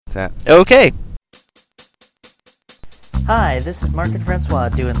That. Okay. Hi, this is Mark and Francois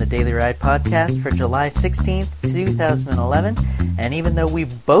doing the Daily Ride podcast for July 16th, 2011. And even though we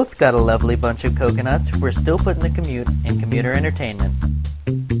both got a lovely bunch of coconuts, we're still putting the commute in commuter entertainment.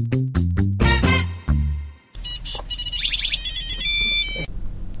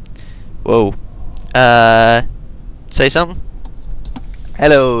 Whoa. Say something?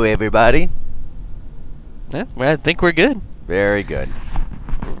 Hello, everybody. Yeah, well, I think we're good. Very good.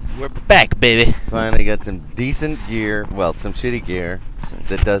 We're back, baby. Finally got some decent gear. Well, some shitty gear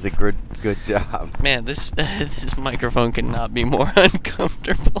that does a good job. Man, this this microphone cannot be more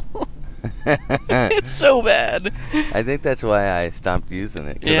uncomfortable. It's so bad. I think that's why I stopped using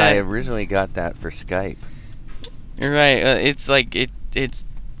it. Because Yeah. I originally got that for Skype. You're right. It's like it's.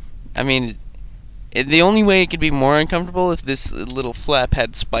 I mean, the only way it could be more uncomfortable if this little flap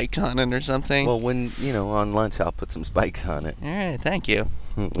had spikes on it or something. Well, when, on lunch, I'll put some spikes on it. All right, thank you.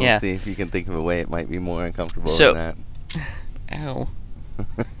 We'll Yeah. see if you can think of a way it might be more uncomfortable So- than Ow.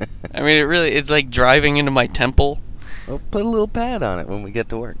 that. I mean, it's like driving into my temple. Well, put a little pad on it when we get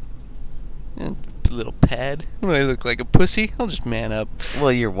to work. A little pad. What do I look like, a pussy? I'll just man up.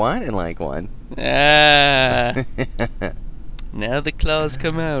 Well, you're whining like one. Ah. Now the claws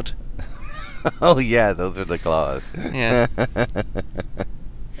come out. Oh, yeah, those are the claws. Yeah.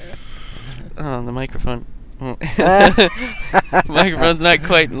 Oh, the microphone. Microphone's not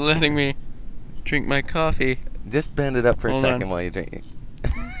quite letting me drink my coffee. Just bend it up for Hold a second on. while you're drinking.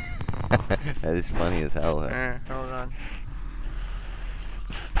 That is funny as hell. Though. Hold on.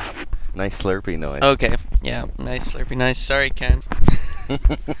 Nice slurpy noise. Okay. Yeah. Nice slurpy. Nice. Sorry, Ken.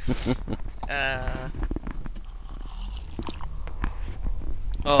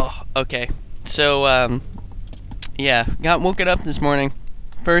 Oh. Okay. So yeah. Got woken up this morning.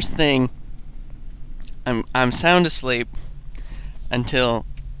 First thing. I'm sound asleep until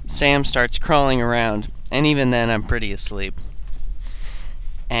Sam starts crawling around, and even then I'm pretty asleep.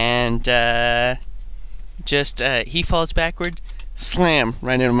 And he falls backward, slam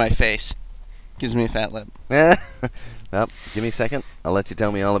right into my face. Gives me a fat lip. Well, give me a second. I'll let you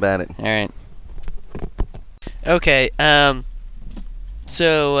tell me all about it. All right. Okay.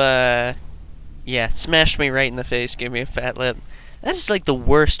 So yeah, smashed me right in the face. Gave me a fat lip. That is like the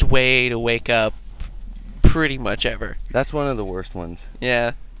worst way to wake up, pretty much ever. That's one of the worst ones.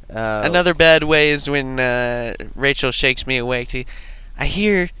 Yeah. Another bad way is when Rachel shakes me awake. I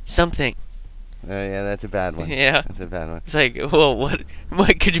hear something. Yeah, that's a bad one. Yeah. That's a bad one. It's like, well, what?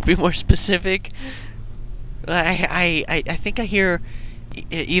 Could you be more specific? I think I hear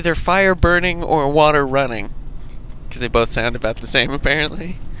either fire burning or water running, because they both sound about the same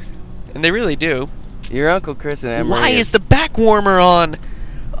apparently, and they really do. Your Uncle Chris and Emery. Why is the back warmer on?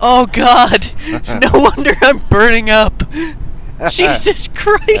 Oh God! No wonder I'm burning up. Jesus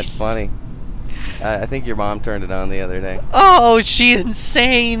Christ! That's funny. I think your mom turned it on the other day. Oh, is she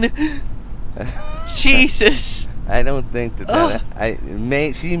insane? Jesus. I don't think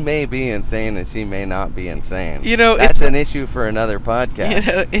she may be insane and she may not be insane. it's That's an issue for another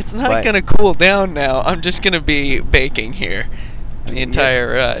podcast. It's not gonna cool down now. I'm just gonna be baking here the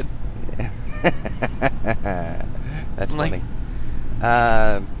entire ride. That's I'm like-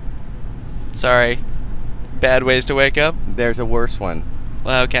 funny. Sorry. Bad ways to wake up? There's a worse one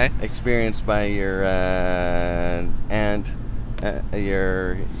Well, okay. experienced by your aunt,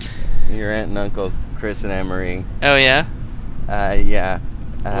 your aunt and uncle Chris and Emery. Oh yeah. Yeah.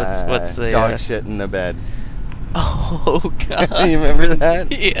 What's the dog shit in the bed? Oh God. You remember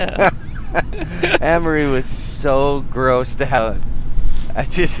that? Yeah. Emery was so grossed out. I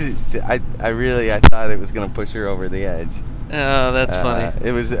thought it was gonna push her over the edge. Oh, that's funny.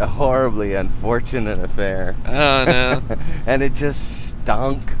 It was a horribly unfortunate affair. Oh no. And it just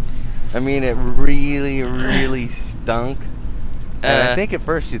stunk. I mean, it really, really stunk. And I think at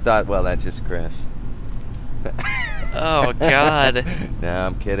first you thought, well, that's just Chris. Oh God. No,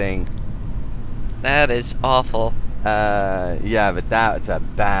 I'm kidding. That is awful. Yeah, but that's a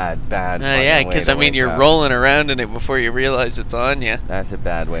bad fucking Yeah, way because to I mean, wake you're up. rolling around in it before you realize it's on you. That's a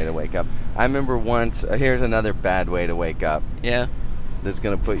bad way to wake up. I remember once. Here's another bad way to wake up. Yeah. That's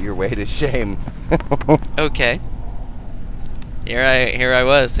gonna put your way to shame. Okay. Here I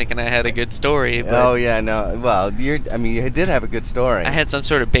was thinking I had a good story, but Oh yeah, no. Well, you did have a good story. I had some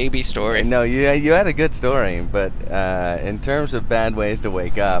sort of baby story. No, you had a good story, but in terms of bad ways to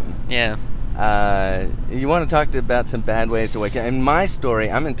wake up, Yeah. you want to talk about some bad ways to wake up. And my story,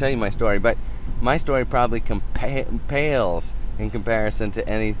 I'm going to tell you my story, but my story probably pales in comparison to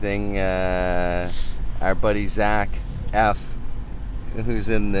anything our buddy Zach F., who's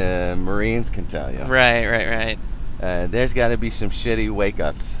in the Marines, can tell you. Right. there's got to be some shitty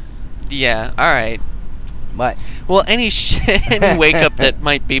wake-ups. Yeah. All right. What? Well, any wake up that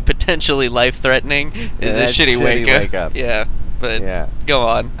might be potentially life-threatening is a that's shitty shitty wake up. Yeah. But Yeah. go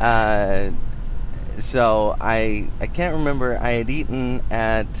on. So I can't remember. I had eaten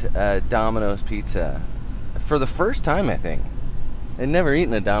at Domino's Pizza for the first time, I think. I'd never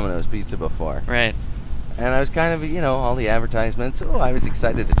eaten a Domino's Pizza before. Right. And I was kind of, all the advertisements. Oh, I was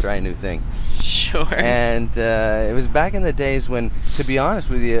excited to try a new thing. Sure. And it was back in the days when, to be honest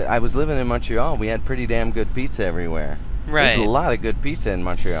with you, I was living in Montreal. We had pretty damn good pizza everywhere. Right. There's a lot of good pizza in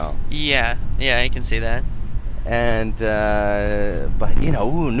Montreal. Yeah. Yeah, I can see that. And, but,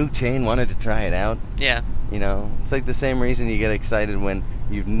 new chain, wanted to try it out. Yeah. It's like the same reason you get excited when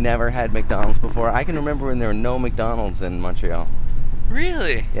you've never had McDonald's before. I can remember when there were no McDonald's in Montreal.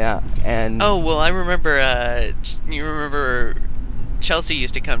 Really? Yeah, and... Oh, well, I remember, you remember Chelsea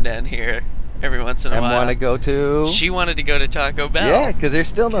used to come down here every once in a while. And want to go to... She wanted to go to Taco Bell. Yeah, because there's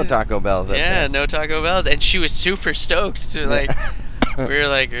still no Taco Bells up there. Yeah, no Taco Bells. And she was super stoked to, we were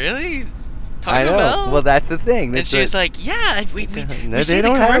like, really? Taco I know. Bell? Well, that's the thing. And she was like, yeah, we see they the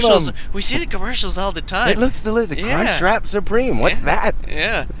don't have commercials. them. We see the commercials all the time. It looks delicious. Yeah. Crunchwrap Supreme. What's that?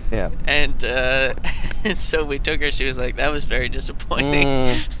 Yeah. Yeah. And, and so we took her. She was like, that was very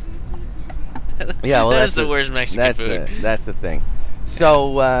disappointing. Yeah, well, that's the worst Mexican food. That's the thing.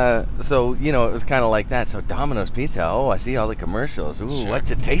 So, it was kind of like that. So Domino's Pizza. Oh, I see all the commercials. Ooh, Sure.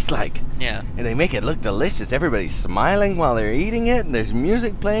 What's it taste like? Yeah. And they make it look delicious. Everybody's smiling while they're eating it, and there's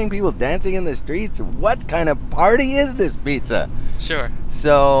music playing, people dancing in the streets. What kind of party is this pizza? Sure.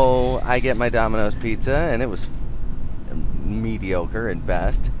 So I get my Domino's Pizza, and it was mediocre at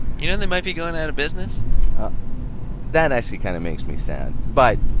best. They might be going out of business. That actually kind of makes me sad,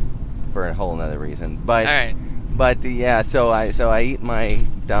 but for a whole nother reason. But All right. But yeah, so I eat my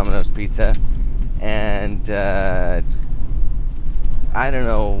Domino's Pizza, and I don't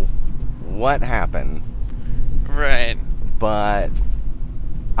know what happened, Right. but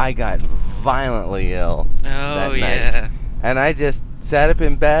I got violently ill that Oh, night. yeah. And I just sat up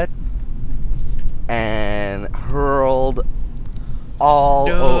in bed and hurled all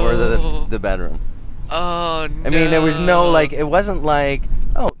over the bedroom. Oh, no. I mean, there was no, it wasn't like,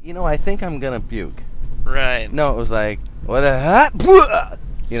 oh, I think I'm going to puke. Right. No, it was like, what a hot,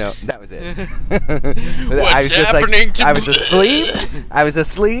 that was it. What's happening to I was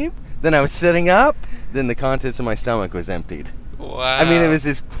asleep, then I was sitting up, then the contents of my stomach was emptied. Wow. I mean, it was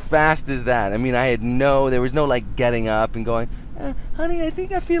as fast as that. I mean, there was no getting up and going, honey, I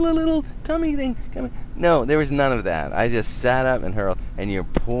think I feel a little tummy thing coming. No, there was none of that. I just sat up and hurled, and your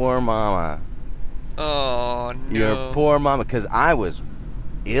poor mama. Oh, no. Your poor mama, because I was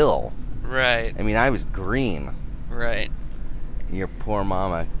ill. Right. I mean, I was green. Right. Your poor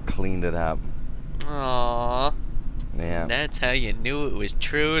mama cleaned it up. Aww. Yeah. That's how you knew it was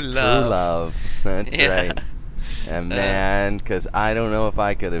true love. True love. That's Yeah. right. And man, because I don't know if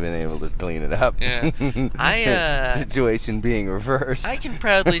I could have been able to clean it up. Yeah. Situation being reversed. I can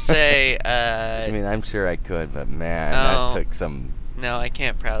proudly say, I mean, I'm sure I could, but man, Oh. that took some... No, I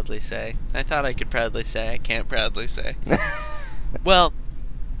can't proudly say. I thought I could proudly say. I can't proudly say. Well,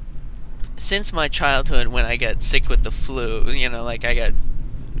 since my childhood, when I got sick with the flu, I got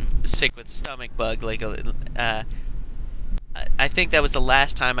sick with stomach bug, I think that was the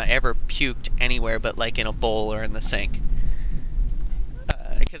last time I ever puked anywhere but in a bowl or in the sink.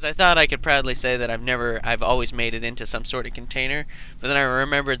 Because I thought I could proudly say that I've always made it into some sort of container. But then I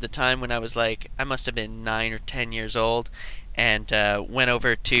remembered the time when I was I must have been 9 or 10 years old, and went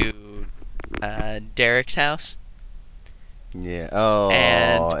over to Derek's house. Yeah. Oh,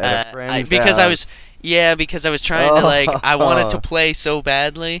 And at a friend's because house. I was trying to I wanted to play so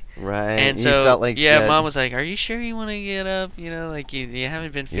badly. Right. And you so felt like shit. Mom was like, "Are you sure you want to get up? You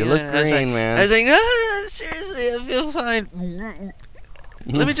haven't been You feeling look it." I was green, like, man. I was like, no, seriously, I feel fine.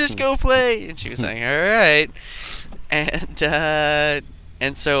 Let me just go play. And she was like, "All right."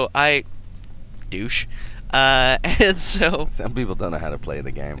 And so I douche. And so Some people don't know how to play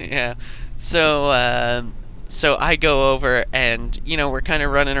the game. yeah. So I go over and, we're kind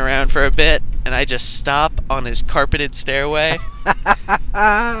of running around for a bit, and I just stop on his carpeted stairway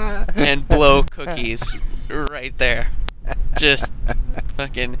and blow cookies right there. Just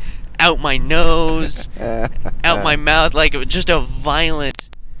fucking out my nose, out my mouth, just a violent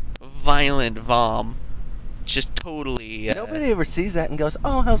vom. Just totally... Nobody ever sees that and goes,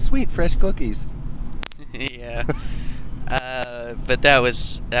 oh, how sweet, fresh cookies. Yeah. But that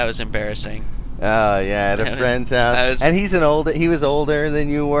was embarrassing. Oh, yeah, at a friend's house. And he was older than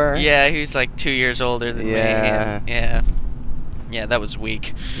you were? Yeah, he was 2 years older than me. Yeah. And, yeah, that was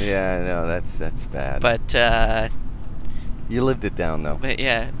weak. Yeah, no, that's bad. But You lived it down, though. But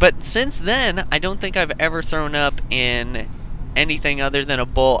yeah, but since then, I don't think I've ever thrown up in anything other than a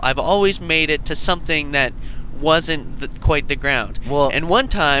bowl. I've always made it to something that wasn't quite the ground. Well- and one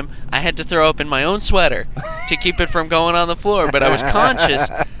time I had to throw up in my own sweater to keep it from going on the floor. But I was conscious.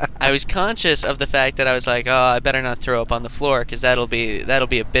 I was conscious of the fact that I was like, oh, I better not throw up on the floor because that'll be a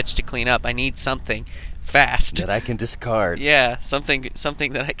bitch to clean up. I need something fast. That I can discard. Yeah, something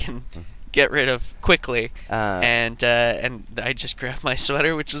that I can get rid of quickly. And I just grabbed my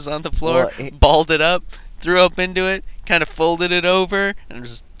sweater, which was on the floor, balled it up, threw up into it, kind of folded it over, and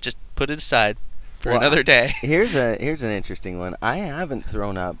just put it aside for another day. Here's an interesting one. I haven't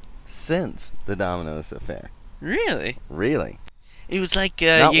thrown up since the Domino's affair. Really? Really? It was like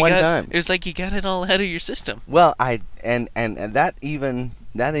Not one time. It was like you got it all out of your system. Well, and that even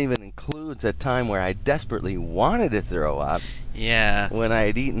includes a time where I desperately wanted to throw up Yeah. when I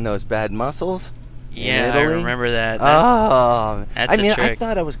had eaten those bad mussels. Yeah, in I Italy. remember that. That's a I trick.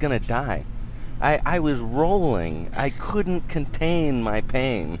 thought I was gonna die. I was rolling. I couldn't contain my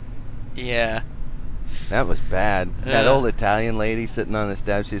pain. Yeah. That was bad. That Ugh. old Italian lady sitting on the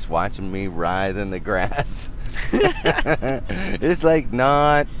steps just watching me writhe in the grass. It's like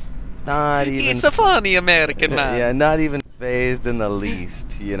not even. He's a funny American man. Yeah, not even phased in the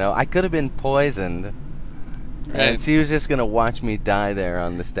least. You know, I could have been poisoned, Right. and she was just gonna watch me die there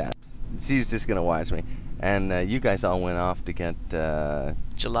on the steps. She's just gonna watch me, and you guys all went off to get Gelato.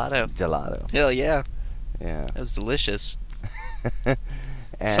 gelato. Hell yeah. Yeah. That was delicious.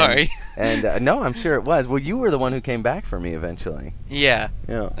 And, Sorry. And no, I'm sure it was. Well, you were the one who came back for me eventually. Yeah.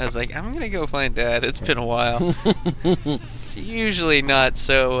 Yeah. I was like, I'm going to go find Dad. It's been a while. It's usually not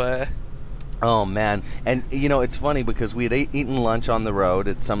so, Oh man, and you know it's funny because we had eaten lunch on the road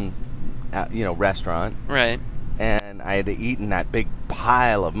at some, restaurant, right. and I had eaten that big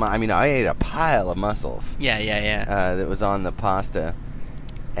pile of. I ate a pile of mussels Yeah. that was on the pasta,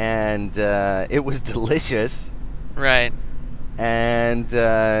 and it was delicious. Right. And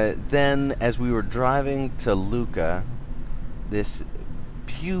then, as we were driving to Lucca, this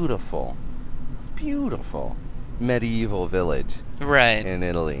beautiful medieval village Right. in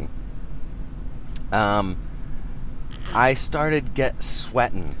Italy, I started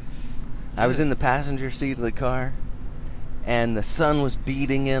sweating. I was in the passenger seat of the car, and the sun was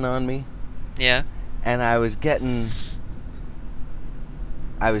beating in on me, Yeah. and I was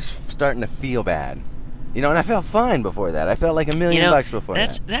starting to feel bad. You know, and I felt fine before that. I felt like $1 million before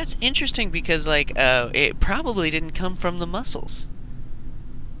that. That's interesting because, like, it probably didn't come from the mussels.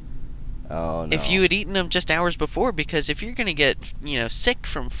 Oh, no. If you had eaten them just hours before, because if you're going to get, sick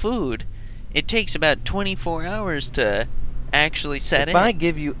from food, it takes about 24 hours to actually set in. If I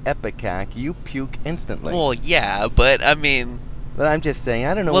give you Epicac, you puke instantly. Well, yeah, but, I mean... But I'm just saying,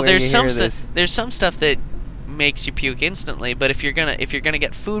 I don't know Well, where there's you some hear this. there's some stuff that makes you puke instantly, but if you're gonna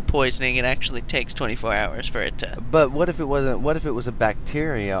get food poisoning, it actually takes 24 hours for it to. But what if it wasn't? What if it was a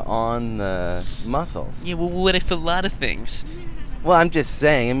bacteria on the mussels? Yeah, well, what if a lot of things? Well, I'm just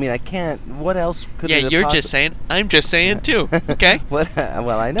saying. I mean, I can't. What else could? Yeah, it have you're just saying. I'm just saying too. Okay. What?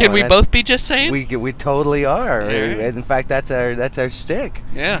 Well, I know. Can we and both be just saying? We totally are. Yeah. In fact, that's our shtick.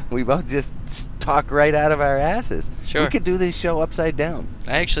 Yeah. We both just talk right out of our asses. Sure. We could do this show upside down.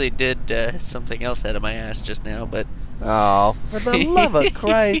 I actually did something else out of my ass just now, but Oh, for the love of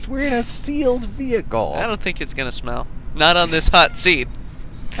Christ, we're in a sealed vehicle. I don't think it's gonna smell. Not on this hot seat.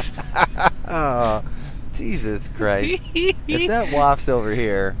 Oh, Jesus Christ. If that wafts over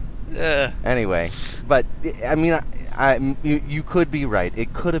here. Anyway, but I mean, you could be right.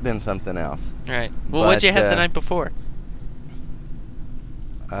 It could have been something else. Right. Well, what'd you have the night before?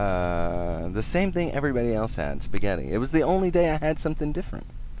 The same thing everybody else had, spaghetti. It was the only day I had something different.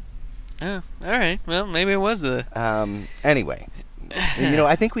 Oh, all right. Well, maybe it was the. Anyway,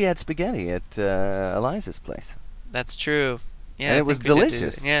 I think we had spaghetti at Eliza's place. That's true. Yeah, And I it was think we did do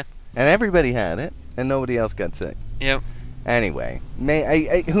delicious. that. Yeah. And everybody had it, and nobody else got sick. Yep. Anyway,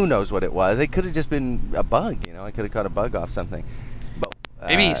 who knows what it was? It could have just been a bug, I could have caught a bug off something. But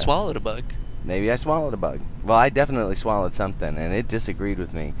Maybe you swallowed a bug. Maybe I swallowed a bug. Well, I definitely swallowed something, and it disagreed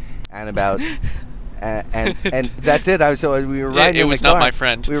with me. And about, and that's it. We were riding. It was in the car. not my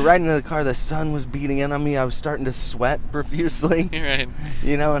friend. We were riding in the car. The sun was beating in on me. I was starting to sweat profusely. You're right.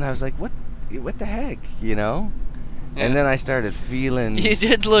 And I was like, "What the heck?" Yeah. And then I started feeling. You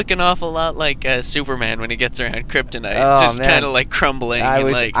did look an awful lot like Superman when he gets around kryptonite, Oh, just man. kind of like crumbling. I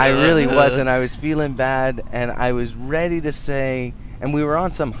really was, and I I was feeling bad, and I was ready to say. And we were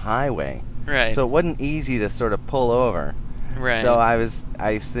on some highway. Right. So it wasn't easy to sort of pull over. Right. So I was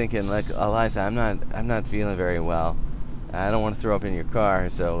thinking, like, Eliza, I'm not feeling very well. I don't want to throw up in your car,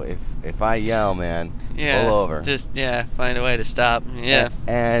 so if I yell, man, Yeah. pull over. Just find a way to stop. Yeah.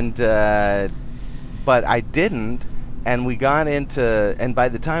 And but I didn't, and we got into, and by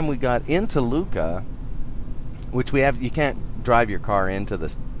the time we got into Lucca, which you can't drive your car into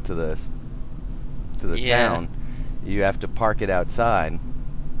the Yeah. town. You have to park it outside.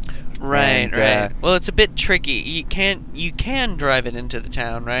 Right, And, right. Well, it's a bit tricky. You can drive it into the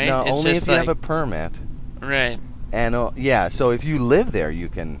town, right? No, it's only just if you have a permit. Right. And yeah, so if you live there, you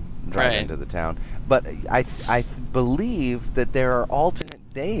can drive Right. into the town. But I believe that there are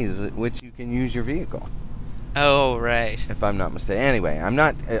alternate days at which you can use your vehicle, Oh, right. if I'm not mistaken. Anyway, I'm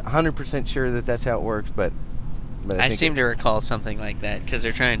not 100% sure that that's how it works, but I seem to recall something like that because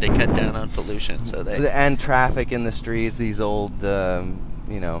they're trying to cut down on pollution, so they. and traffic in the streets, these old,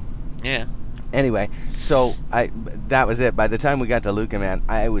 Yeah. Anyway, so that was it. By the time we got to Lucca, man,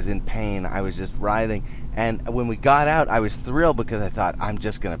 I was in pain. I was just writhing. And when we got out, I was thrilled because I thought, I'm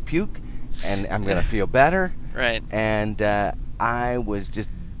just going to puke and I'm going to feel better. Right. And I was just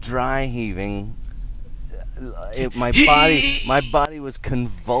dry heaving. My body was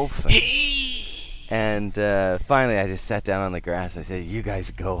convulsing. And finally, I just sat down on the grass. I said, "You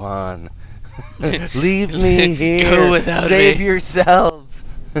guys go on. Leave me here. Go without Save me." yourselves."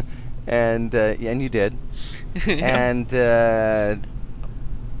 And you did. And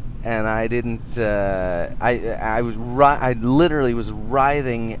I didn't. I literally was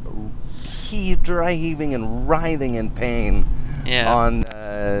writhing, dry heaving and writhing in pain. Yeah.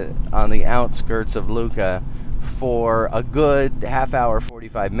 On the outskirts of Lucca for a good half hour,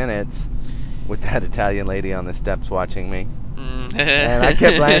 45 minutes, with that Italian lady on the steps watching me. And I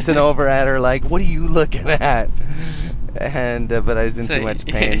kept glancing over at her like, "What are you looking at?" And but I was in too much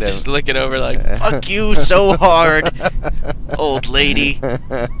pain to just looking over like, "Fuck you so hard, old lady."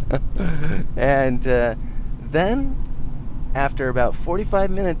 And then, after about 45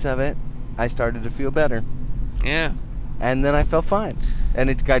 minutes of it, I started to feel better. Yeah. And then I felt fine, and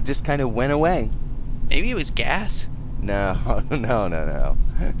it just kind of went away. Maybe it was gas. No. No.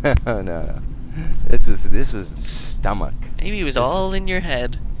 This was stomach. Maybe it was all in your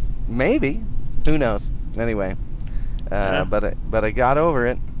head. Maybe. Who knows? Anyway, Yeah. but I got over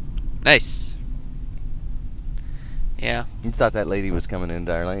it. Nice. Yeah. You thought that lady was coming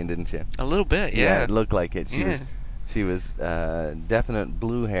into our lane, didn't you? A little bit. Yeah. It looked like it. Yeah. She was definite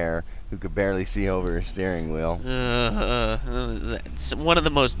blue hair who could barely see over her steering wheel. It's one of the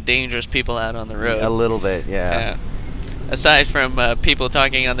most dangerous people out on the road. A little bit, yeah. Aside from people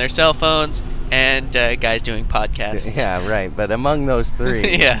talking on their cell phones and guys doing podcasts. Yeah, right. But among those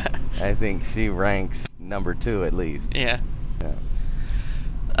three, Yeah. I think she ranks number 2 at least. Yeah.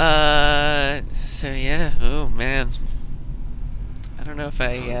 Yeah. So yeah. Oh man. I don't know if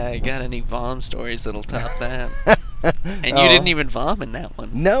I got any vom stories that'll top that. And you didn't even vom in that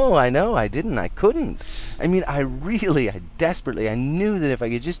one. No, I know, I didn't. I couldn't. I mean, I desperately, I knew that if I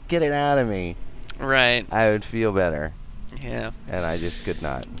could just get it out of me, Right. I would feel better. Yeah. And I just could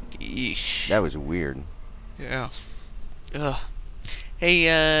not. Yeesh. That was weird. Yeah. Ugh.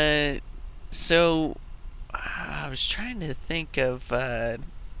 Hey, so I was trying to think of a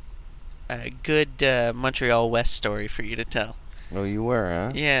good Montreal West story for you to tell. Oh, you were,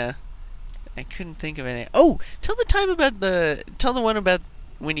 huh? Yeah. I couldn't think of any. Oh, tell the one about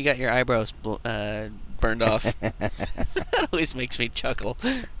when you got your eyebrows burned off. That always makes me chuckle.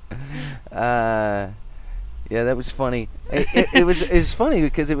 Yeah, that was funny. It was funny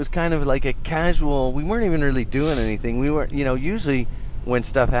because it was kind of like a casual. We weren't even really doing anything. We were, usually when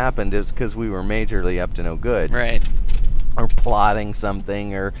stuff happened, it was because we were majorly up to no good. Right. Or plotting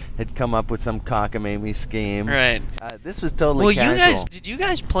something, or had come up with some cockamamie scheme. Right. This was totally casual. Did you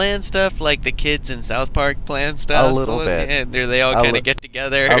guys plan stuff like the kids in South Park plan stuff? A little bit. And they all kind of get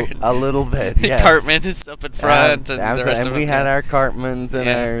together. A little bit, yes. Cartman is up in front, and the absolutely. rest of And them. we had our Cartmans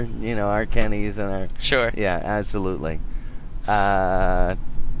and Yeah. our Kennys and our... Sure. Yeah, absolutely. And,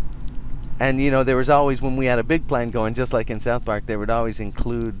 there was always, when we had a big plan going, just like in South Park, they would always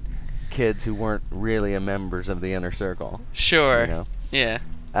include kids who weren't really members of the inner circle. Sure. Yeah.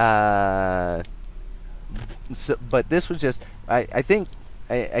 But this was just, I think,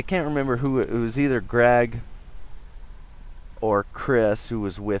 I can't remember who, it was either Greg or Chris who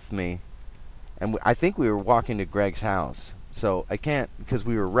was with me. And I think we were walking to Greg's house. So I can't, because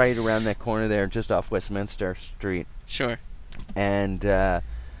we were right around that corner there, just off Westminster Street. Sure. And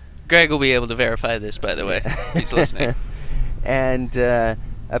Greg will be able to verify this, by the way. He's listening. And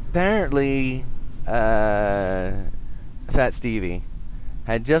apparently, Fat Stevie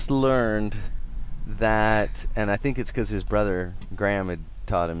had just learned that, and I think it's because his brother Graham had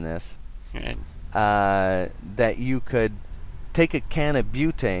taught him this, Right. that you could take a can of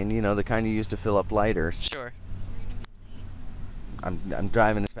butane, the kind you use to fill up lighters. Sure. I'm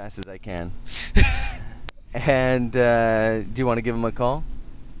driving as fast as I can. And do you want to give him a call?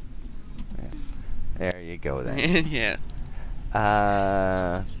 There you go then. Yeah.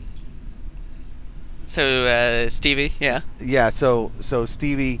 Uh, So, Stevie, yeah. yeah. So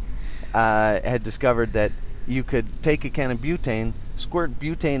Stevie had discovered that you could take a can of butane, squirt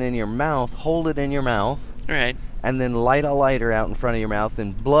butane in your mouth, hold it in your mouth, Right. and then light a lighter out in front of your mouth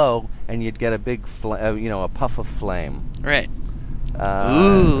and blow, and you'd get a big, a puff of flame. Right.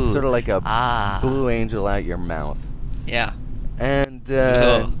 Ooh. Sort of like a Ah. blue angel out your mouth. Yeah. And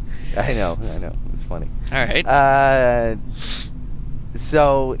Ugh. I know, it's funny. All right.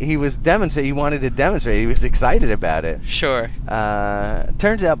 So he was he wanted to demonstrate. He was excited about it. Sure.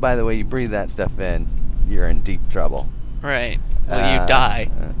 Turns out, by the way, you breathe that stuff in, you're in deep trouble. Right. Well, you die.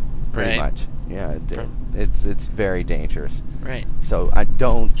 Pretty Right. much. Yeah, it's very dangerous. Right. So I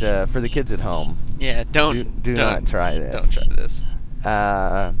don't, for the kids at home, Yeah. do not try this. Don't try this.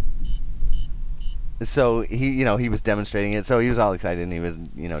 So he was demonstrating it. So he was all excited, and he was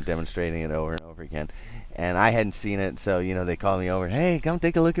demonstrating it over and over again. And I hadn't seen it, so they called me over. Hey, come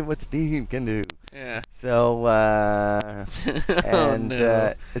take a look at what Steve can do. Yeah. So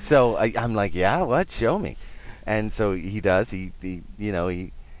no. so I'm like, yeah, what? Show me. And so he does.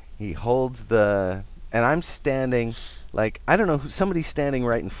 He holds the, and I'm standing, like, I don't know, somebody's standing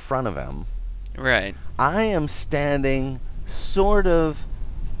right in front of him. Right. I am standing sort of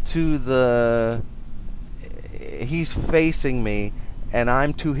to the, he's facing me, and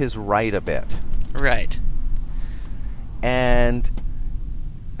I'm to his right a bit. Right. And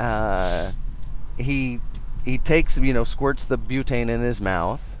he takes, squirts the butane in his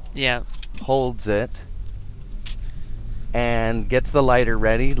mouth, Yeah. holds it, and gets the lighter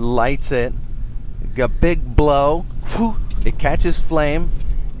ready, lights it, a big blow, whew, it catches flame,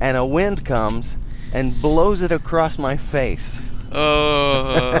 and a wind comes and blows it across my face.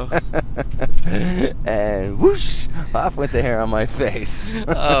 Oh. And whoosh, off went the hair on my face.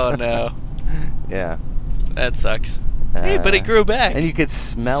 Oh no. Yeah. That sucks. Hey, but it grew back. And you could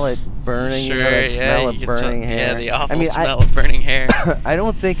smell it burning. Sure, that smell of you could burning smell, hair. Yeah, the awful smell of burning hair. I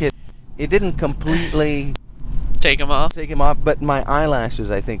don't think it didn't completely Take them off? take him off, but my eyelashes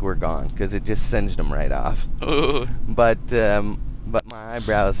I think were gone because it just singed them right off. Ooh. But my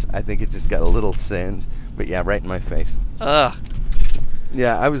eyebrows, I think it just got a little singe. But yeah, right in my face. Ugh.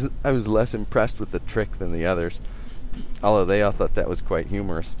 Yeah, I was less impressed with the trick than the others, although they all thought that was quite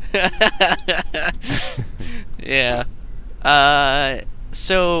humorous. Yeah.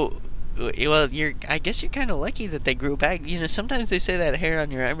 So, well, I guess you're kind of lucky that they grew back. Sometimes they say that hair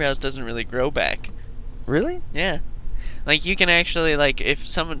on your eyebrows doesn't really grow back. Really? Yeah. Like, you can actually, like, if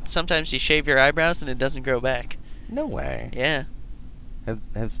sometimes you shave your eyebrows and it doesn't grow back. No way. Yeah. Have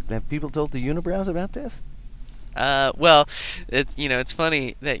people told the unibrows about this? Well, it's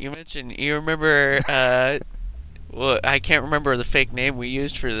funny that you mentioned, you remember, well, I can't remember the fake name we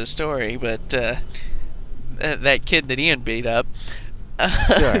used for the story, but, that kid that Ian beat up.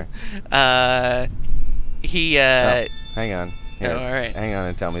 Sure. He, hang on. Here, all right. Hang on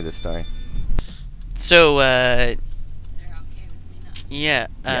and tell me this story. So, They're okay with me now.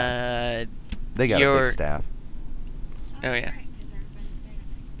 yeah, They got a big staff. Oh, yeah. That's right, 'cause everybody's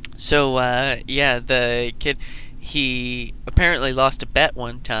saying So, yeah, the kid, he apparently lost a bet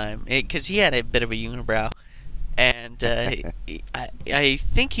one time, because he had a bit of a unibrow, and I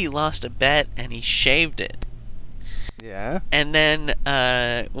think he lost a bet and he shaved it. Yeah. And then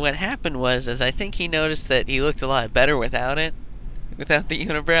what happened was, I think he noticed that he looked a lot better without the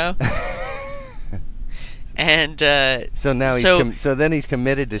unibrow. And So now so then he's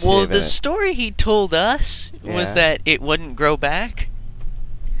committed to well, shaving the it. story he told us was Yeah. that it wouldn't grow back.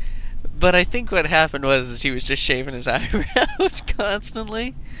 But I think what happened was he was just shaving his eyebrows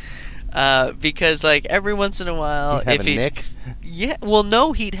constantly. Because like every once in a while, He'd have if a nick? yeah, well,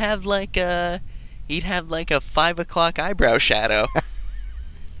 no, he'd have like a 5 o'clock eyebrow shadow.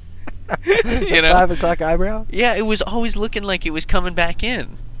 5 o'clock eyebrow? Yeah, it was always looking like it was coming back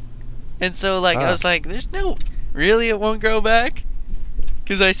in. And so, like, I was like, "There's no, really, it won't grow back."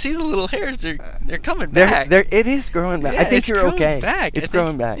 Because I see the little hairs; they're coming back. It is growing back. Yeah, I think it's you're growing okay. Back. It's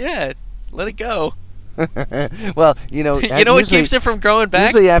growing back. Yeah, let it go. Well, You know what keeps it from growing back?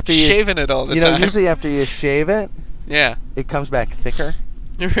 Usually after you shaving it all the time. Usually after you shave it, Yeah. it comes back thicker.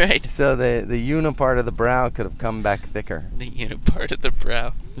 Right. So the uni part of the brow could have come back thicker. The unit part of the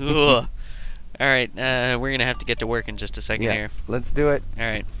brow. Ugh. All right, we're gonna have to get to work in just a second Yeah, here. let's do it. All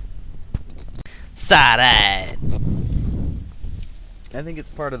right. Side eye. I think it's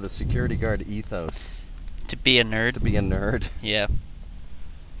part of the security guard ethos To be a nerd. to be a nerd. Yeah.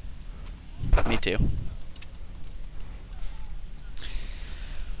 Me too.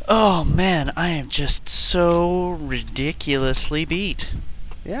 Oh man, I am just so ridiculously beat.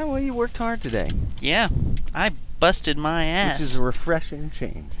 Yeah, well, you worked hard today, Yeah, I busted my ass. which is a refreshing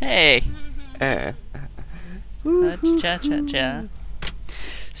change. Hey. Eh. Cha-cha-cha.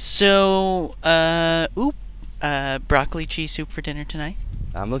 So, broccoli cheese soup for dinner tonight.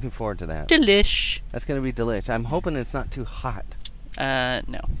 I'm looking forward to that. Delish. That's gonna be delicious. I'm hoping it's not too hot,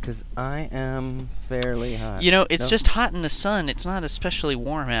 No. because I am fairly hot. You know, it's No? just hot in the sun. It's not especially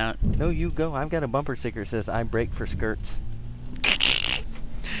warm out. No, you go. I've got a bumper sticker that says I break for skirts.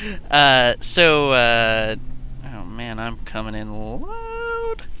 Oh man, I'm coming in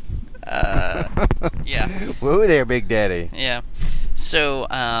loud. Yeah. Whoa there, Big Daddy. Yeah. So,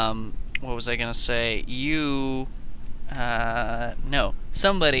 what was I gonna say? No.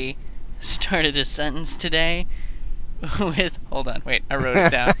 Somebody started a sentence today with. Hold on, wait. I wrote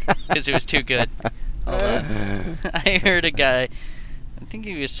it down because it was too good. Hold on. I heard a guy. I think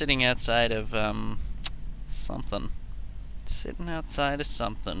he was sitting outside of something. Sitting outside of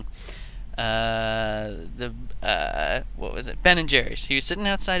something. What was it? Ben and Jerry's. He was sitting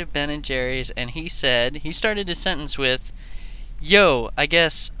outside of Ben and Jerry's, and he started his sentence with, "Yo, I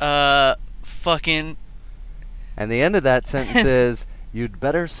guess, fucking." And the end of that sentence is, "You'd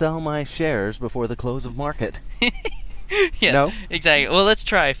better sell my shares before the close of market." Yes, No? exactly. Well, let's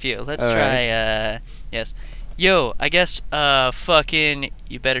try a few. Let's All try, yes. Yo, I guess, fucking,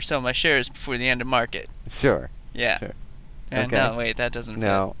 you better sell my shares before the end of market. Sure. Yeah. Sure. Okay. Okay. No, wait, that doesn't fit.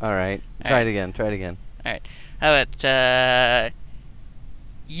 No. All right. All Try right. it again. Try it again. Alright. How about,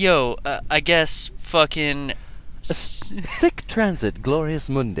 yo, I guess, fucking... Sick transit, glorious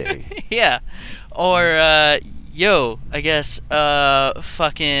Monday. Yeah. Or, yo, I guess,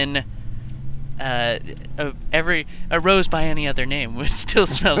 fucking... a rose by any other name would still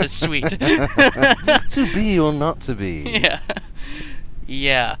smell as sweet. To be or not to be. Yeah.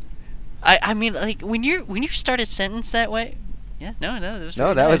 Yeah. I mean, like, when you start a sentence that way... Yeah, no, that was No,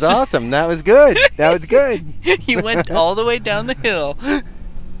 very that was nice. awesome. That was good. That was good. You went all the way down the hill.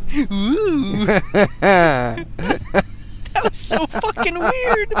 Ooh. That was so fucking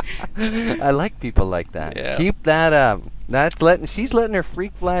weird. I like people like that. Yeah. Keep that up. She's letting her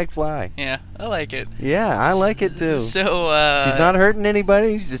freak flag fly. Yeah, I like it. Yeah, I like it too. So, She's not hurting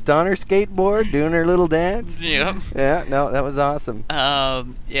anybody. She's just on her skateboard doing her little dance. Yeah. Yeah, no, that was awesome.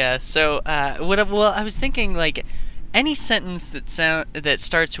 Yeah. So, well, I was thinking like any sentence that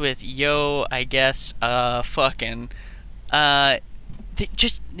starts with "yo," I guess, fucking,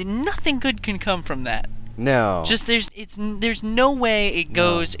 just nothing good can come from that. No. Just there's no way it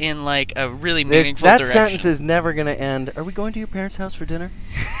goes in like a really There's- meaningful that direction. sentence is never going to end. Are we going to your parents' house for dinner?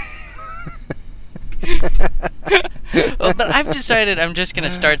 Well, but I've decided I'm just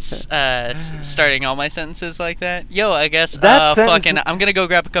gonna start starting all my sentences like that. Yo, I guess That sentence- fucking I'm gonna go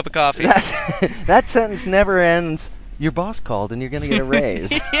grab a cup of coffee. That sentence never ends. Your boss called and you're going to get a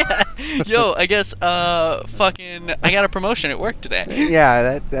raise. Yeah. Yo, I guess fucking I got a promotion at work today.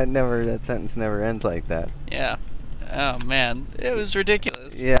 Yeah, that sentence never ends like that. Yeah. Oh man, it was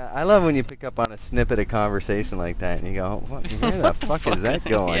ridiculous. Yeah, I love when you pick up on a snippet of conversation like that and you go, where the fuck is that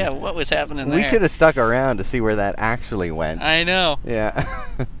going? Yeah, what was happening there? We should have stuck around to see where that actually went. I know. Yeah.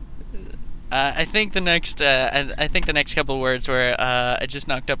 I think the next I think the next couple words were I just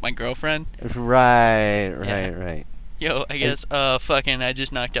knocked up my girlfriend. Right. Yo, I guess fucking I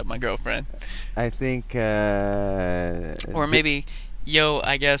just knocked up my girlfriend. I think Or maybe, yo,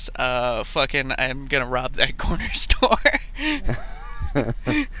 I guess, fucking, I'm gonna rob that corner store. I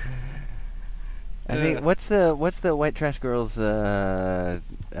think what's the white trash girl's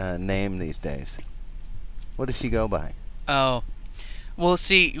name these days? What does she go by? Oh, well,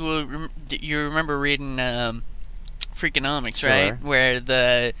 see, you remember reading Freakonomics, right? Sure. Where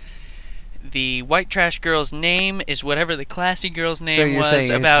the white trash girl's name is whatever the classy girl's name was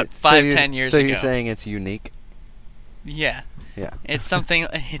about 5-10 years so ago. you're saying it's unique? Yeah, Yeah. it's something.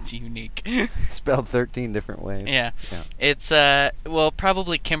 It's unique. Spelled 13 different ways. Yeah, Yeah. it's well,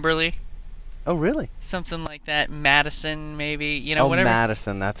 probably Kimberly. Oh, really? Something like that. Madison, maybe. You know, Oh, whatever.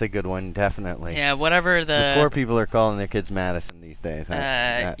 Madison. That's a good one, definitely. Yeah, whatever The poor people are calling their kids Madison these days.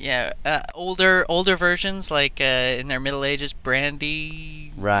 yeah, older versions like in their middle ages,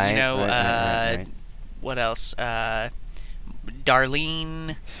 Brandy. Right. You know, right. what else?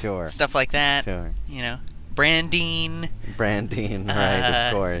 Darlene. Sure. Stuff like that. Sure. You know, Brandine. Brandine, right,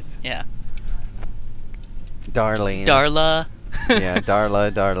 of course. Yeah. Darlene. Darla. Yeah,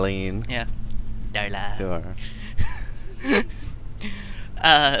 Darla, Darlene. Yeah. Darla. Sure.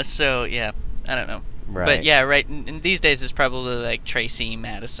 So yeah, I don't know. Right. But yeah, right. And these days it's probably like Tracy,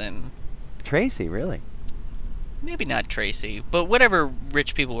 Madison. Tracy, really? Maybe not Tracy, but whatever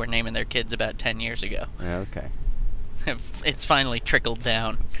rich people were naming their kids about 10 years ago. Okay. It's finally trickled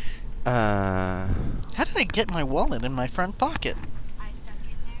down. Uh, How did I get my wallet in my front pocket? I stuck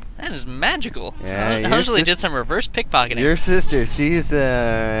it there. That is magical. Yeah, I your usually sis- did some reverse pickpocketing. your sister, she's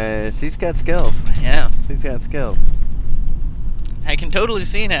got skills. Yeah. She's got skills. I can totally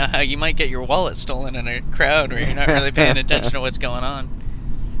see now how you might get your wallet stolen in a crowd where you're not really paying attention to what's going on.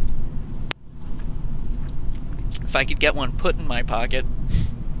 If I could get one put in my pocket.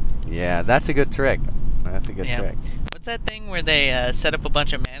 Yeah, that's a good trick. That's a good Yeah. trick. What's that thing where they set up a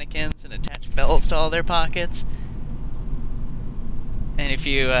bunch of mannequins and attach belts to all their pockets? And if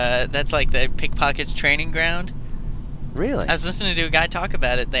you, that's like the pickpockets training ground. Really? I was listening to a guy talk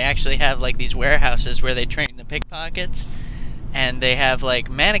about it. They actually have like these warehouses where they train the pickpockets, and they have like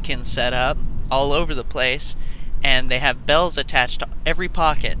mannequins set up all over the place, and they have bells attached to every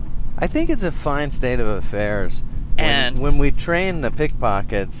pocket. I think it's a fine state of affairs And- when we train the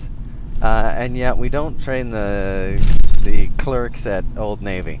pickpockets, and yet we don't train the clerks at Old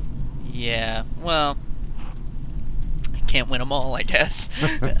Navy. Yeah, well, I can't win them all, I guess.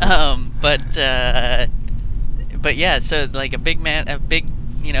 But yeah, so like a big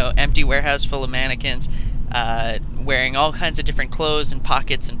empty warehouse full of mannequins, wearing all kinds of different clothes and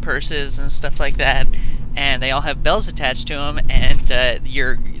pockets and purses and stuff like that, and they all have bells attached to them. And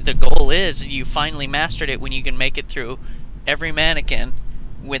the goal is you finally mastered it when you can make it through every mannequin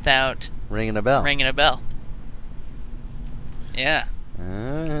without Ringing a bell. ringing a bell. Yeah,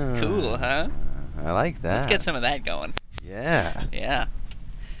 Ah, cool, huh? I like that. Let's get some of that going. Yeah. Yeah.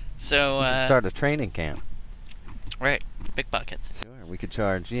 So Just start a training camp. right, pickpockets. Sure. We could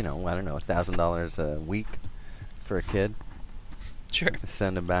charge, I don't know, $1,000 a week for a kid. Sure.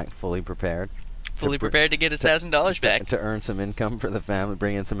 Send him back fully prepared. Fully br- prepared to get his $1,000 back. To earn some income for the family,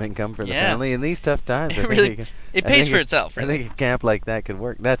 bring in some income for the Yeah. family in these tough times. I It think really, can- it I pays think for itself, I really. think a camp like that could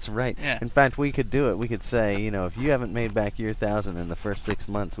work. That's right. Yeah. In fact, we could do it. We could say, if you haven't made back your 1,000 in the first 6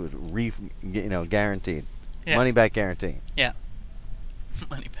 months, would guaranteed, Yeah. money back guarantee.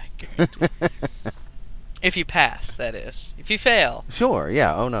 Money back guarantee. If you pass, that is. If you fail, Sure.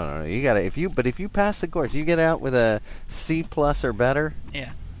 Yeah. Oh no. You gotta. If you pass the course, you get out with a C+ or better.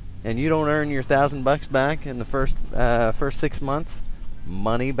 Yeah. And you don't earn your $1,000 back in the first 6 months,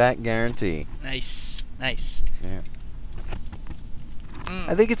 money back guarantee. nice. Yeah. Mm.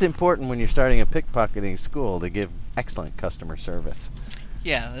 I think it's important when you're starting a pickpocketing school to give excellent customer service.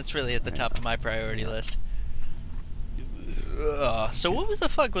 Yeah, that's really at the top of my priority list. So what was the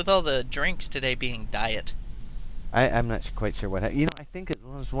fuck with all the drinks today being diet? I'm not quite sure what happened. I think it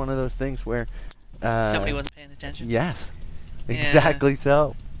was one of those things where Somebody wasn't paying attention? Yes, Yeah. exactly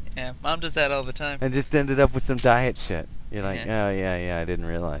so. Yeah, Mom does that all the time. And just ended up with some diet shit. You're like, Yeah. oh yeah, I didn't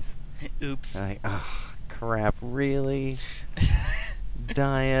realize. Oops. I'm like, oh crap, really?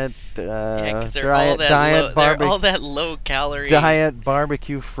 Diet, Yeah, 'cause they're diet, all that diet, low, they're barbe- all that low calorie. diet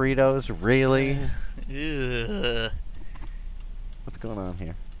barbecue Fritos, really? Ugh. What's going on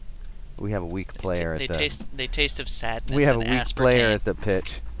here? We have a weak player They at the. taste of sadness. We have a and weak aspartame. player at the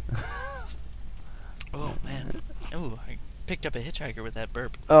pitch. Oh man. Oh, I picked up a hitchhiker with that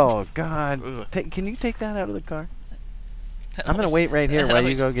burp. Oh God! Ugh. Can you take that out of the car? That I'm gonna always- wait right here that while you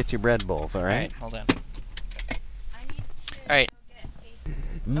always- go get your bread bowls. All All right, right, hold on. I need to All right. go get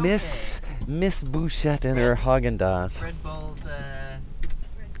a Miss Bouchette and her Haagen-Dazs. Bread bowls. red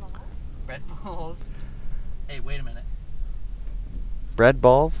ball. Bread bowls. Hey, wait a minute. Bread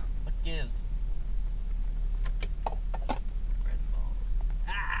balls? What gives? Bread balls.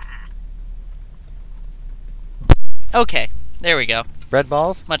 Ah. Okay, there we go. Bread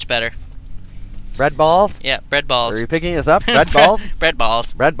balls? Much better. Bread balls? Yeah, bread balls. Are you picking us up? Bread balls? Bread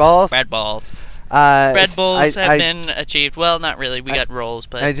balls. Bread balls? Bread balls. Bread Bread bowls have been achieved. Well, not really. We got rolls,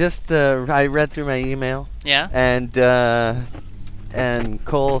 but I just I read through my email yeah. and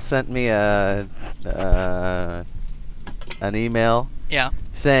Cole sent me an email Yeah.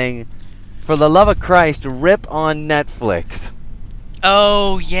 saying, "For the love of Christ, rip on Netflix."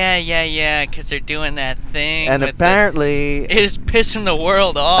 Oh yeah. Because they're doing that thing. And with apparently, it is pissing the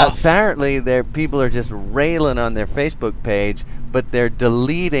world off. apparently, their people are just railing on their Facebook page, but they're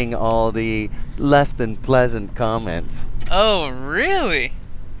deleting all the less than pleasant comments. Oh really?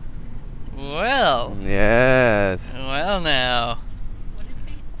 Well. Yes. Well now. What did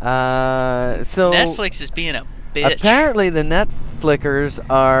they? So Netflix is being a bitch. apparently the Netflickers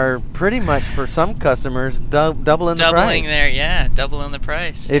are pretty much for some customers doubling the doubling price. doubling the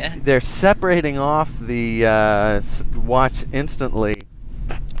price. If Yeah. they're separating off the watch instantly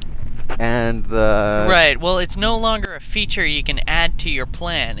and the Right. Well, it's no longer a feature you can add to your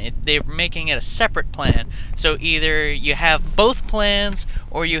plan. They're making it a separate plan. So either you have both plans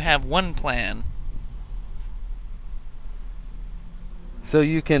or you have one plan. So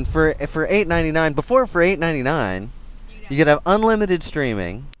you can for $8.99 before for $8.99, you could have unlimited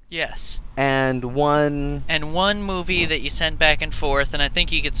streaming Yes. and one. And one movie that you send back and forth, and I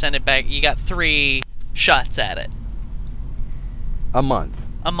think you could send it back. You got 3 shots at it A month.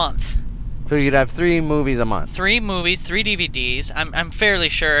 a month. So you'd have 3 movies a month. 3 movies, 3 DVDs. I'm fairly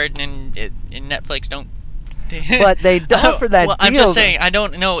sure, and Netflix don't. But they offer that well, I'm deal. just saying, I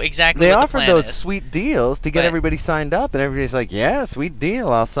don't know exactly They what the offer plan those is. sweet deals to get But- everybody signed up, and everybody's like, "Yeah, sweet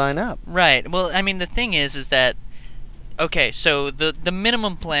deal, I'll sign up." Right. Well, I mean, the thing is that okay, so the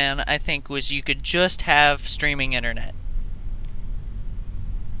minimum plan I think was you could just have streaming internet.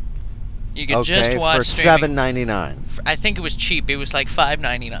 You could just watch for streaming. $7.99. I think it was cheap. It was like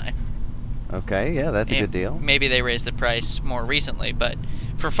 $5.99. Okay, yeah, that's a good deal. Maybe they raised the price more recently, but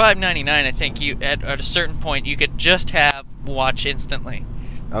for $5.99, I think you at a certain point you could just have watch instantly.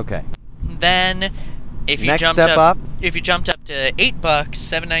 Okay. Then, if you Next jumped step up? if you jumped up to $8,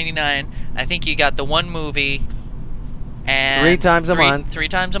 $7.99, I think you got the one movie. And 3 times a month. 3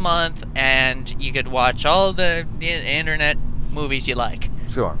 times a month, and you could watch all the internet movies you like.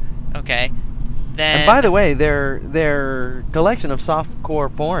 Sure. Okay. Then. And by the way, their collection of softcore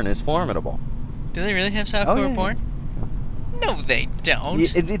porn is formidable. do they really have softcore Oh, yeah. porn? No, they don't.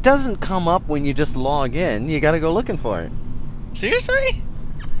 It doesn't come up when you just log in. You got to go looking for it. Seriously?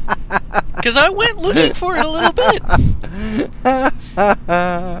 Because I went looking for it a little bit.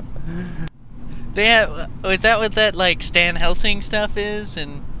 They have. Is that what that like Stan Helsing stuff is?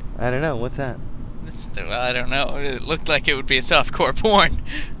 And I don't know. What's that? I don't know. It looked like it would be a softcore porn.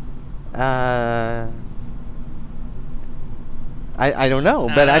 I don't know,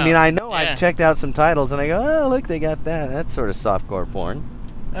 I but don't I mean, know. I know Yeah. I've checked out some titles and I go, oh, look, they got that. That's sort of softcore porn.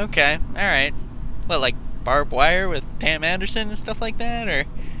 Okay, all right. What, like Barbed Wire with Pam Anderson and stuff like that, or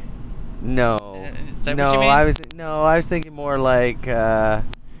No, is that no, what you mean? I was thinking more like,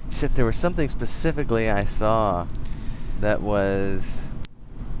 shit. There was something specifically I saw that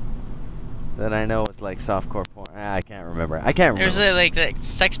I know was like softcore porn. I can't remember. There's like the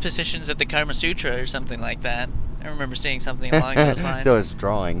sex positions of the Kama Sutra or something like that. I remember seeing something along those lines. So it's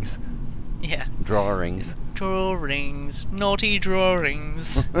drawings, Yeah. drawings. Drawings, naughty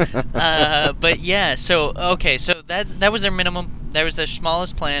drawings. But yeah, so okay, so that was their minimum. That was their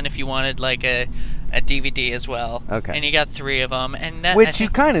smallest plan if you wanted like a DVD as well. Okay. And you got 3 of them, and that I Which you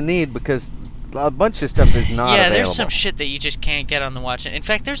think- kind of need because a bunch of stuff is not yeah, available. there's some shit that you just can't get on the watch. In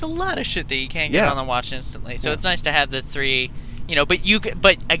fact, there's a lot of shit that you can't get Yeah. on the watch instantly. So Yeah. it's nice to have the 3. You know, but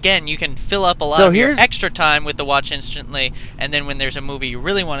again, you can fill up a lot So of your here's- extra time with the watch instantly, and then when there's a movie you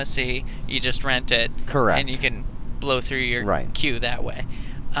really want to see, you just rent it. Correct. And you can blow through your Right. queue that way.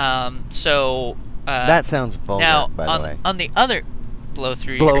 That sounds vulgar, now by on the way. on the other blowing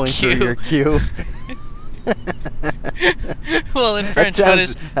Blowing through your queue. Well, in French,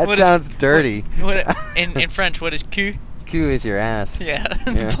 that sounds dirty. What in French, what is queue? Queue is your ass. Yeah,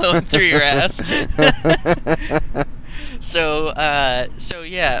 Yeah. blowing through your ass. So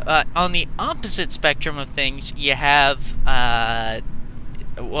yeah, on the opposite spectrum of things, you have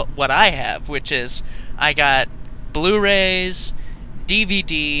what I have, which is I got Blu-rays,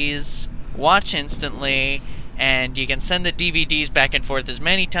 DVDs, watch instantly, and you can send the DVDs back and forth as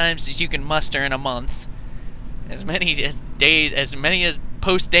many times as you can muster in a month, as many as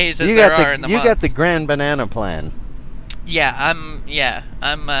post days as there are in the you month. got the Grand Banana plan. I'm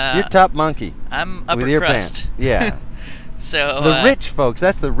You're top monkey I'm upper with your crust. plan. Yeah. So The rich folks.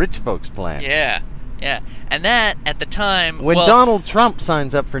 That's the rich folks plan. Yeah, and that at the time When well, Donald Trump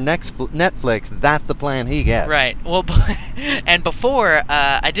signs up for Netflix, that's the plan he gets. right. Well, and before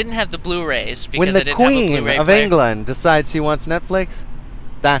I didn't have the Blu-rays because When I the didn't have a Queen Blu-ray of player. England decides she wants Netflix,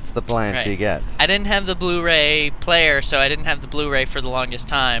 that's the plan Right. she gets. I didn't have the Blu-ray player, so I didn't have the Blu-ray for the longest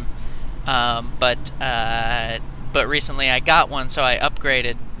time. But recently I got one, so I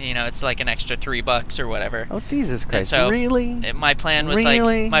upgraded. You know, it's like an extra $3 or whatever. Oh Jesus Christ! so really? My plan was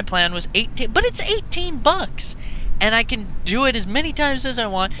Really? my plan was 18, but it's $18, and I can do it as many times as I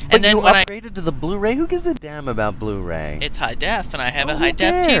want. But And then you when I upgraded to the Blu-ray. Who gives a damn about Blu-ray? it's high def, and I have Oh, a who high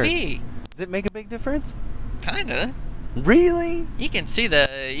def cares? TV. Does it make a big difference? Kinda. Really? You can see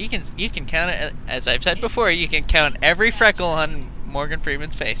you can count it, as I've said before. You can count every freckle on Morgan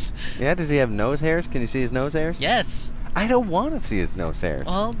Freeman's face. Yeah. Does he have nose hairs? Can you see his nose hairs? Yes. I don't want to see his nose hairs.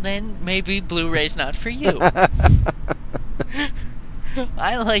 Well, then maybe Blu-ray's not for you.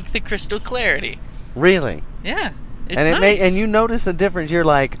 I like the crystal clarity. Really? Yeah. It's and nice. and you notice a difference. You're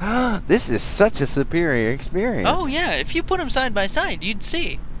like, this is such a superior experience. Oh yeah, if you put them side by side, you'd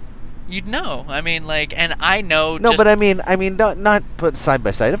see. You'd know. I mean, like, and I know. No, just, but I mean, not put side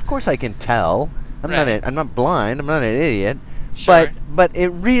by side. Of course, I can tell. Right. I'm not blind. I'm not an idiot. Sure. But it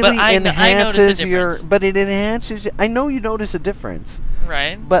really I notice a enhances your. difference. But it enhances. I know you notice a difference.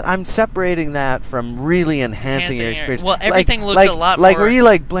 Right. But I'm separating that from really enhancing your experience. Well, everything looks a lot like more. were you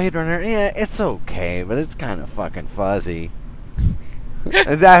like Blade Runner? Yeah, it's okay, but it's kind of fucking fuzzy.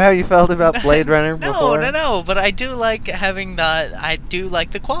 Is that how you felt about Blade Runner before? No. But I do like having the. I do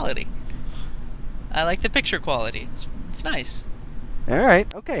like the quality. I like the picture quality. It's nice. All right,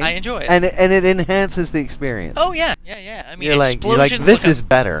 okay. I enjoy it. And it enhances the experience. Oh yeah. I mean, you're like explosions. this look is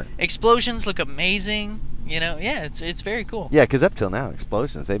better. Explosions look amazing. You know, yeah, it's very cool. Yeah, because up till now,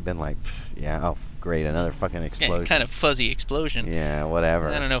 explosions they've been like, yeah, oh great, another fucking explosion. Kind of fuzzy explosion. Yeah, whatever.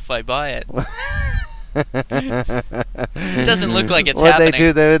 I don't know if I buy it. It doesn't look like it's what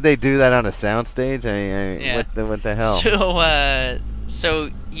happening. They do that on a soundstage? I mean, Yeah. what the hell?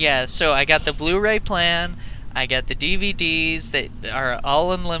 So I got the Blu-ray plan, I got the DVDs that are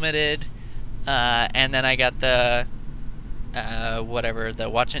all unlimited, and then I got the the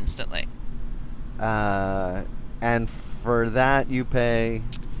watch instantly. And for that you pay.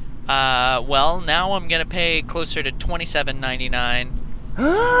 Well, now I'm gonna pay closer to $27.99.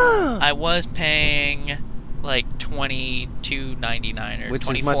 I was paying like $22.99 or Which is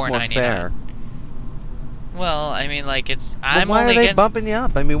 $24.99. much more fair. Well, I mean, like it's. But why are they bumping you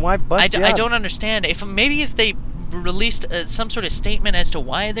up? I mean, why bust you up? I don't understand. If they released some sort of statement as to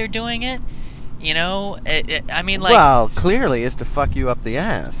why they're doing it, you know, I mean, like. Well, clearly it's to fuck you up the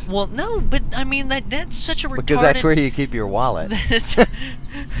ass. Well, no, but I mean that's such a retarded. Because that's where you keep your wallet. it's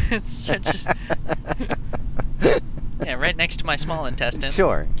such. Yeah, right next to my small intestine.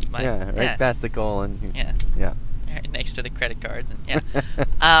 Sure. Yeah, right past the colon. Yeah. Yeah. Right next to the credit cards. And,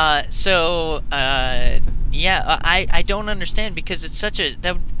 yeah. I don't understand because it's such a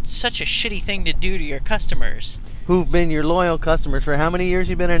shitty thing to do to your customers. Who've been your loyal customers for how many years?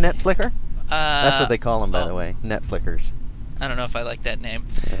 You've been a Netflicker? That's what they call them, by the way, Netflickers. I don't know if I like that name.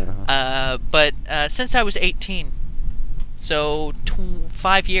 Yeah. But since I was 18, so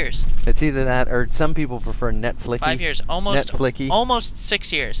 5 years. It's either that or some people prefer Netflicky. 5 years, almost Netflicky. almost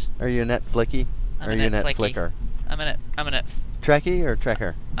 6 years. Are you a Netflicky? I'm or a are you a Netflicky. Netflicker? I'm a Trekkie or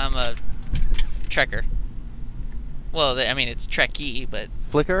Trekker? I'm a Trekker. Well, I mean it's Trekkie, but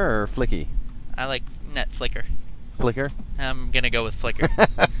Flickr or Flicky? I like Netflicker. Flickr? I'm gonna go with Flickr.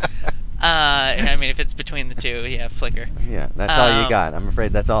 I mean, if it's between the two, yeah, Flickr. Yeah, that's all you got. I'm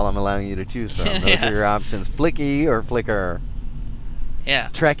afraid that's all I'm allowing you to choose from. Those Yes. are your options: Flicky or Flickr, Yeah,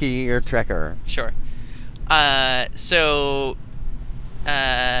 Trekkie or Trekker. sure. So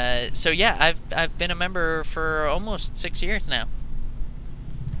yeah, I've been a member for almost 6 years now.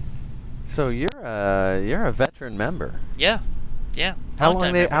 So you're a veteran member. Yeah. How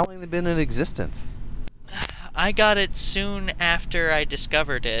Long-time long member. they been in existence? I got it soon after I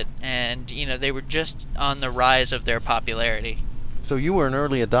discovered it, and you know they were just on the rise of their popularity. So you were an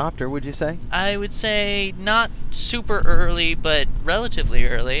early adopter, would you say? I would say not super early, but relatively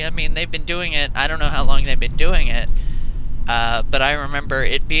early. I mean, they've been doing it. I don't know how long they've been doing it, but I remember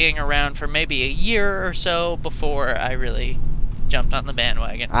it being around for maybe a year or so before I really jumped on the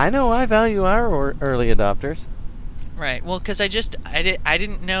bandwagon. I know I value our early adopters. Right. Well, because I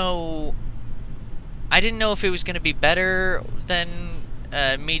didn't know. I didn't know if it was going to be better than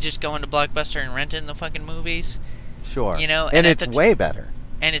me just going to Blockbuster and renting the fucking movies. Sure. You know, and and at it's the way better.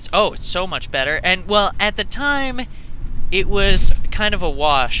 And it's so much better. And well, at the time, it was kind of a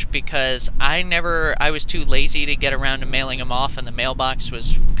wash because I was too lazy to get around to mailing them off, and the mailbox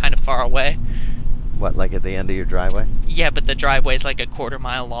was kind of far away. What, like at the end of your driveway? Yeah, but the driveway's like a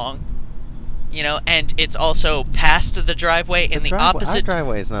quarter-mile long. You know, and it's also past the driveway in the opposite. Our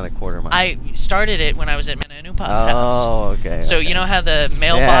driveway is not a quarter mile. I started it when I was at Menanupam's house. Oh, okay. So okay. you know how the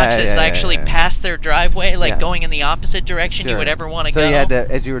mailbox is actually past their driveway, like Yeah. going in the opposite direction you Sure. would ever want to So go? you had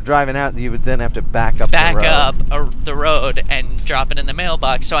to, as you were driving out, you would then have to back up the road. The road and drop it in the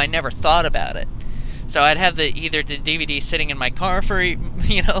mailbox. So I never thought about it. So I'd have either the DVD sitting in my car for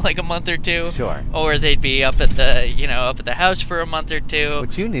like a month or two, Sure. or they'd be up at the house for a month or two.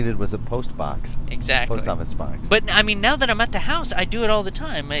 What you needed was a post box. Exactly. Post office box. But I mean, now that I'm at the house, I do it all the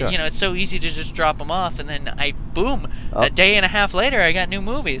time. Sure. It's so easy to just drop them off, and then boom, Oh. a day and a half later, I got new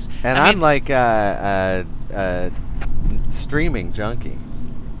movies. And I I'm mean, like streaming junkie.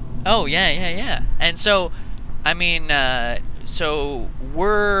 oh yeah. And so, I mean, so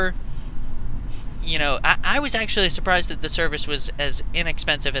we're. I was actually surprised that the service was as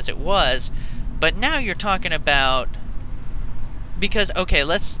inexpensive as it was, but now you're talking about because okay,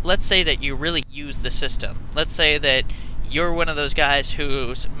 let's say that you really use the system. Let's say that you're one of those guys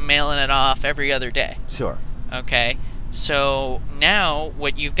who's mailing it off every other day. Sure. Okay, so now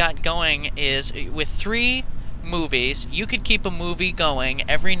what you've got going is with 3 movies, you could keep a movie going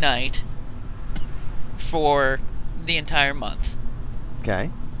every night for the entire month.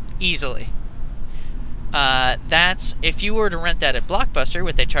 Okay. Easily. That's if you were to rent that at Blockbuster,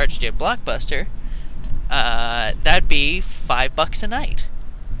 what they charged you at Blockbuster, that'd be $5 a night.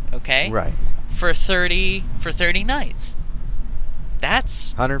 Okay? Right. For 30 nights.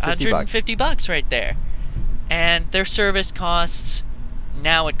 That's $150 right there. And their service costs,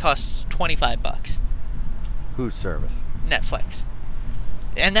 now it costs $25. Whose service? Netflix.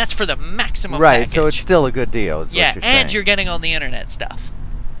 And that's for the maximum Right, package. so it's still a good deal, is yeah, what you're saying. and you're getting all the internet stuff.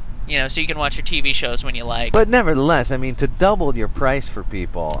 You know, so you can watch your TV shows when you like. But nevertheless, I mean, to double your price for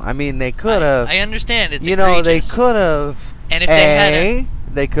people, I mean, they could have... I understand, it's you know, they egregious. could have... And if they had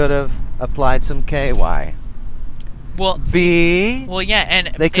they could have applied some KY. Well, B, yeah,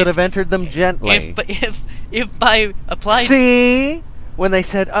 and they could have entered them gently. If by applied... C, when they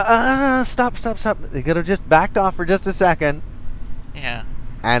said, stop, they could have just backed off for just a second. Yeah.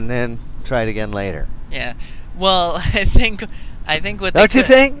 And then tried again later. Yeah. Well, I think what Don't you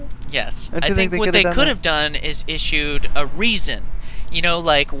think? Yes. Don't you I think they what could they have done could that? have done is issued a reason. You know,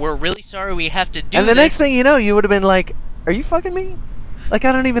 like, we're really sorry we have to do And the this. next thing you know, you would have been like, are you fucking me? Like,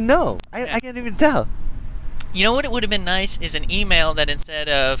 I don't even know. I can't even tell. You know what it would have been nice is an email that instead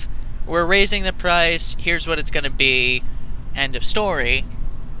of, we're raising the price, here's what it's going to be, end of story,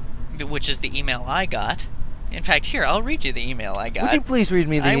 which is the email I got. In fact, here, I'll read you the email I got. Would you please read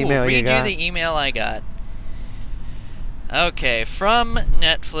me the email you got? I will read you the email I got. Okay, from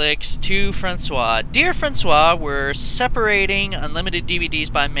Netflix to Francois. Dear Francois, we're separating unlimited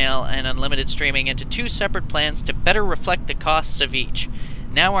DVDs by mail and unlimited streaming into 2 separate plans to better reflect the costs of each.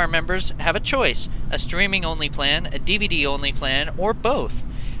 Now our members have a choice, a streaming-only plan, a DVD-only plan, or both.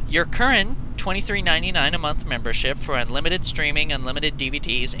 Your current $23.99 a month membership for unlimited streaming, unlimited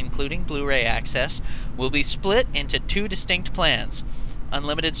DVDs, including Blu-ray access, will be split into 2 distinct plans.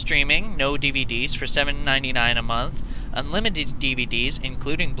 Unlimited streaming, no DVDs for $7.99 a month. Unlimited DVDs,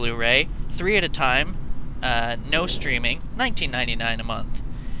 including Blu-ray, 3 at a time, no streaming, $19.99 a month.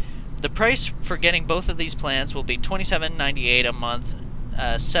 The price for getting both of these plans will be $27.98 a month,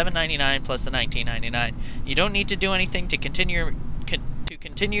 $7.99 plus the $19.99. You don't need to do anything to continue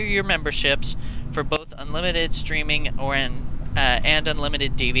your memberships for both unlimited streaming and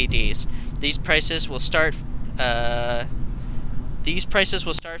unlimited DVDs. These prices will start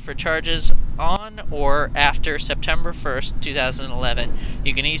for charges on or after September 1st, 2011.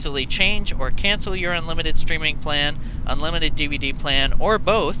 You can easily change or cancel your unlimited streaming plan, unlimited DVD plan, or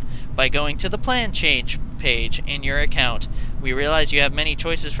both by going to the plan change page in your account. We realize you have many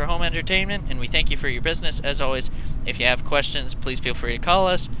choices for home entertainment, and we thank you for your business. As always, if you have questions, please feel free to call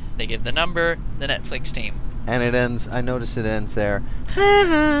us. They give the number, the Netflix team. And it ends, I notice it ends there.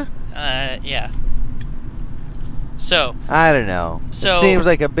 Yeah. So, I don't know. So- it seems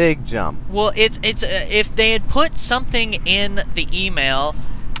like a big jump. well, it's if they had put something in the email,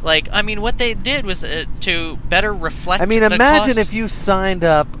 like, I mean, what they did was to better reflect. I mean, the imagine cost. if you signed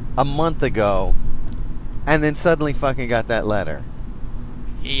up a month ago and then suddenly fucking got that letter.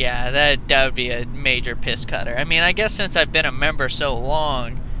 Yeah, that would be a major piss cutter. I mean, I guess since I've been a member so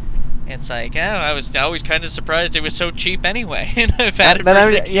long, it's like, I was always kind of surprised it was so cheap anyway, and I've had it for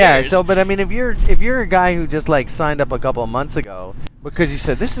 6 yeah, years. so but I mean, if you're a guy who just like signed up a couple of months ago because you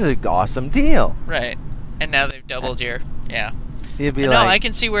said this is an awesome deal, Right, and now they've doubled your, yeah. you'd be No, like, I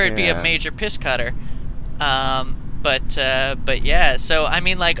can see where it'd be yeah. a major piss cutter. But yeah, so I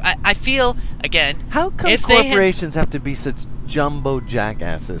mean, like, I feel, again, How come if they had- corporations have to be such jumbo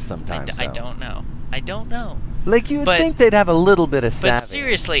jackasses sometimes? I though? don't know. I don't know. Like you would But- think they'd have a little bit of savvy. But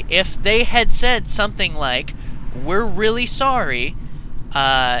seriously, if they had said something like, "We're really sorry,"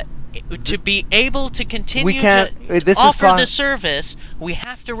 to be able to continue We can't- to this is offer fi- the service, we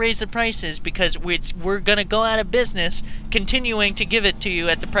have to raise the prices because we're going to go out of business continuing to give it to you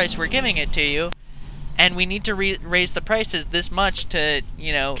at the price we're giving it to you, and we need to raise the prices this much to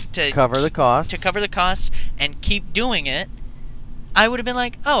cover the costs. to cover the costs and keep doing it. I would have been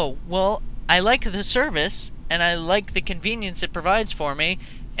like, oh, well, I like the service and I like the convenience it provides for me,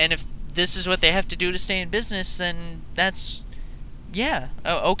 and if this is what they have to do to stay in business, then that's, yeah,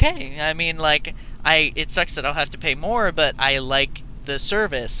 okay. I mean, like, it sucks that I'll have to pay more, but I like the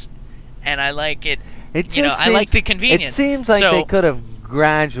service, and I like it, It just I like seems- the convenience. It seems like So, they could have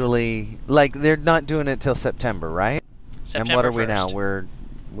gradually, like they're not doing it till September, right? September And what are we now? 1st.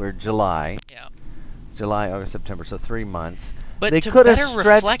 We're July. Yeah. July, August, September, so 3 months. But they to could have better stretched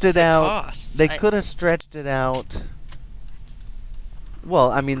reflect it the out. costs, They could have stretched it out.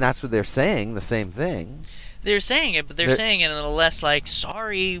 Well, I mean, that's what they're saying, the same thing. They're saying it, but they're saying it in a less like,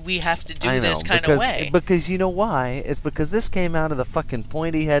 sorry, we have to do I know, this kind because, of way. Because you know why? It's because this came out of the fucking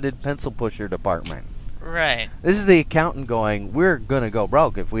pointy-headed pencil pusher department. Right. This is the accountant going, we're going to go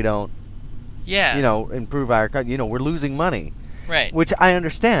broke if we don't, Yeah. improve our, we're losing money. Right. Which I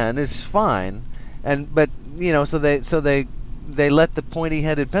understand is fine. But so they let the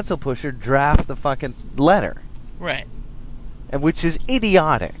pointy-headed pencil pusher draft the fucking letter. Right. And which is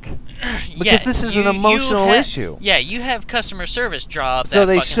idiotic. Because Yeah, this is an emotional issue. Yeah, you have customer service draw up So that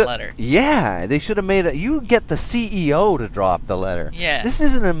they fucking should. letter. Yeah, they should have made it. You get the CEO to drop the letter. Yeah. This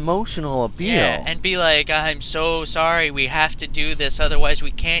is an emotional appeal. Yeah, and be like, I'm so sorry, we have to do this, otherwise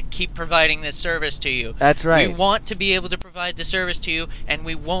we can't keep providing this service to you. That's right. We want to be able to provide the service to you, and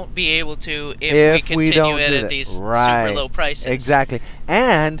we won't be able to if we we continue don't it do at that. these Right. super low prices. Exactly.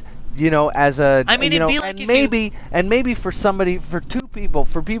 And as a I mean, it'd be like and if maybe for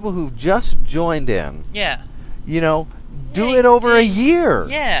people who've just joined in, Yeah. do Hey, it over a dude. year.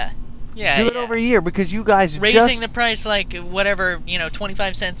 Yeah. Yeah. Do it yeah. over a year because you guys Raising the price like whatever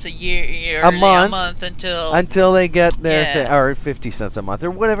 25 cents a year A month. until they get their Yeah. or 50 cents a month or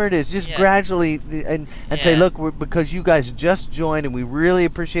whatever it is, just Yeah. gradually and say, Yeah. look, because you guys just joined and we really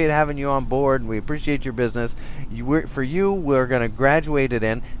appreciate having you on board and we appreciate your business. We're going to graduate it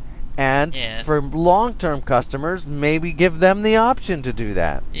in. And Yeah. for long-term customers, maybe give them the option to do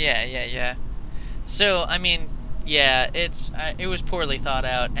that. Yeah. So I mean, yeah, it was poorly thought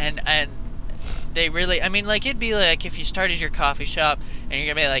out, and they really, it'd be like if you started your coffee shop and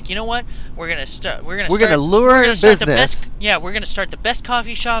you're gonna be like, you know what, we're gonna lure business. the best, we're gonna start the best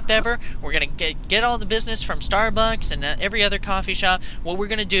coffee shop ever. We're gonna get all the business from Starbucks and every other coffee shop. What we're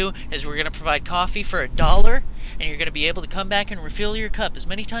gonna do is we're gonna provide coffee for $1, and you're gonna be able to come back and refill your cup as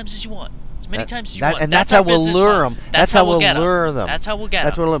many times as you want. As many times as you want. And that's our how we'll business lure model. them. That's how we'll get lure them. That's how we'll get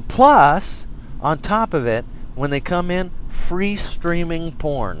That's them. what. Plus, on top of it, when they come in, free streaming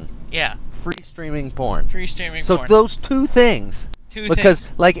porn. Yeah. Free streaming porn. Free streaming So porn. those two things. Two Because,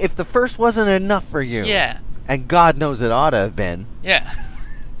 things. like, if the first wasn't enough for you, Yeah. and God knows it ought to have been, Yeah.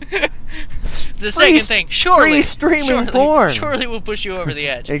 The Free second thing, surely free streaming porn. Surely will push you over the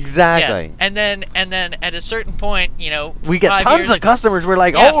edge. Exactly. Yes. And then at a certain point, we get 5 tons years, of customers. We're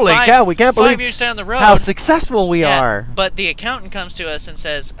like, yeah, holy five- cow, we can't 5 believe years down the road, how successful we yeah, are. But the accountant comes to us and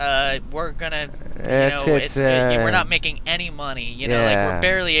says, we're gonna, It's we're not making any money. Like Yeah. we're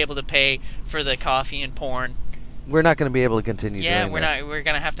barely able to pay for the coffee and porn. We're not going to be able to continue Yeah, doing we're this. not. We're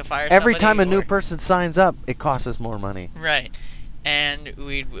gonna have to fire Every somebody time a new or- person signs up, it costs us more money. Right. And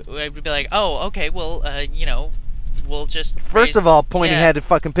we'd be like, oh, okay, well, we'll just First of all, pointy-headed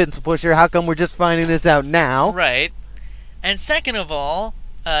fucking pencil pusher, how come we're just finding this out now? Right. And second of all,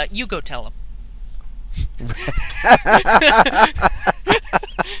 you go tell him.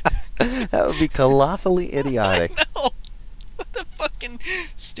 That would be colossally idiotic. I know. What a fucking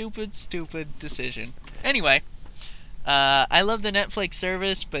stupid decision. Anyway, I love the Netflix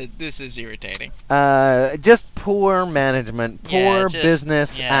service, but this is irritating. Just poor management, Yeah, poor just-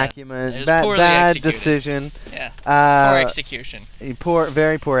 business yeah. acumen, It was bad poorly executed. decision. Yeah. Poor execution.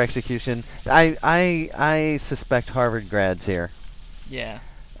 Very poor execution. I suspect Harvard grads here. Yeah.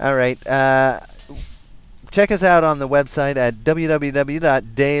 All right. Check us out on the website at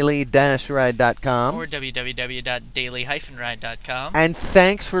www.daily-ride.com. Or www.daily-ride.com. And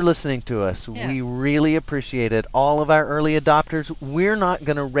thanks for listening to us. Yeah. We really appreciate it. All of our early adopters, we're not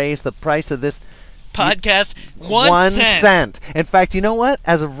going to raise the price of this Podcast 1 cent. cent. In fact, you know what?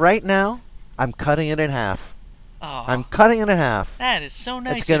 As of right now, I'm cutting it in half. Oh, I'm cutting it in half. that is so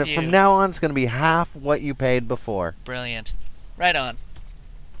nice It's gonna of you. from now on. It's going to be half what you paid before. Brilliant. Right on.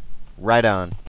 Right on.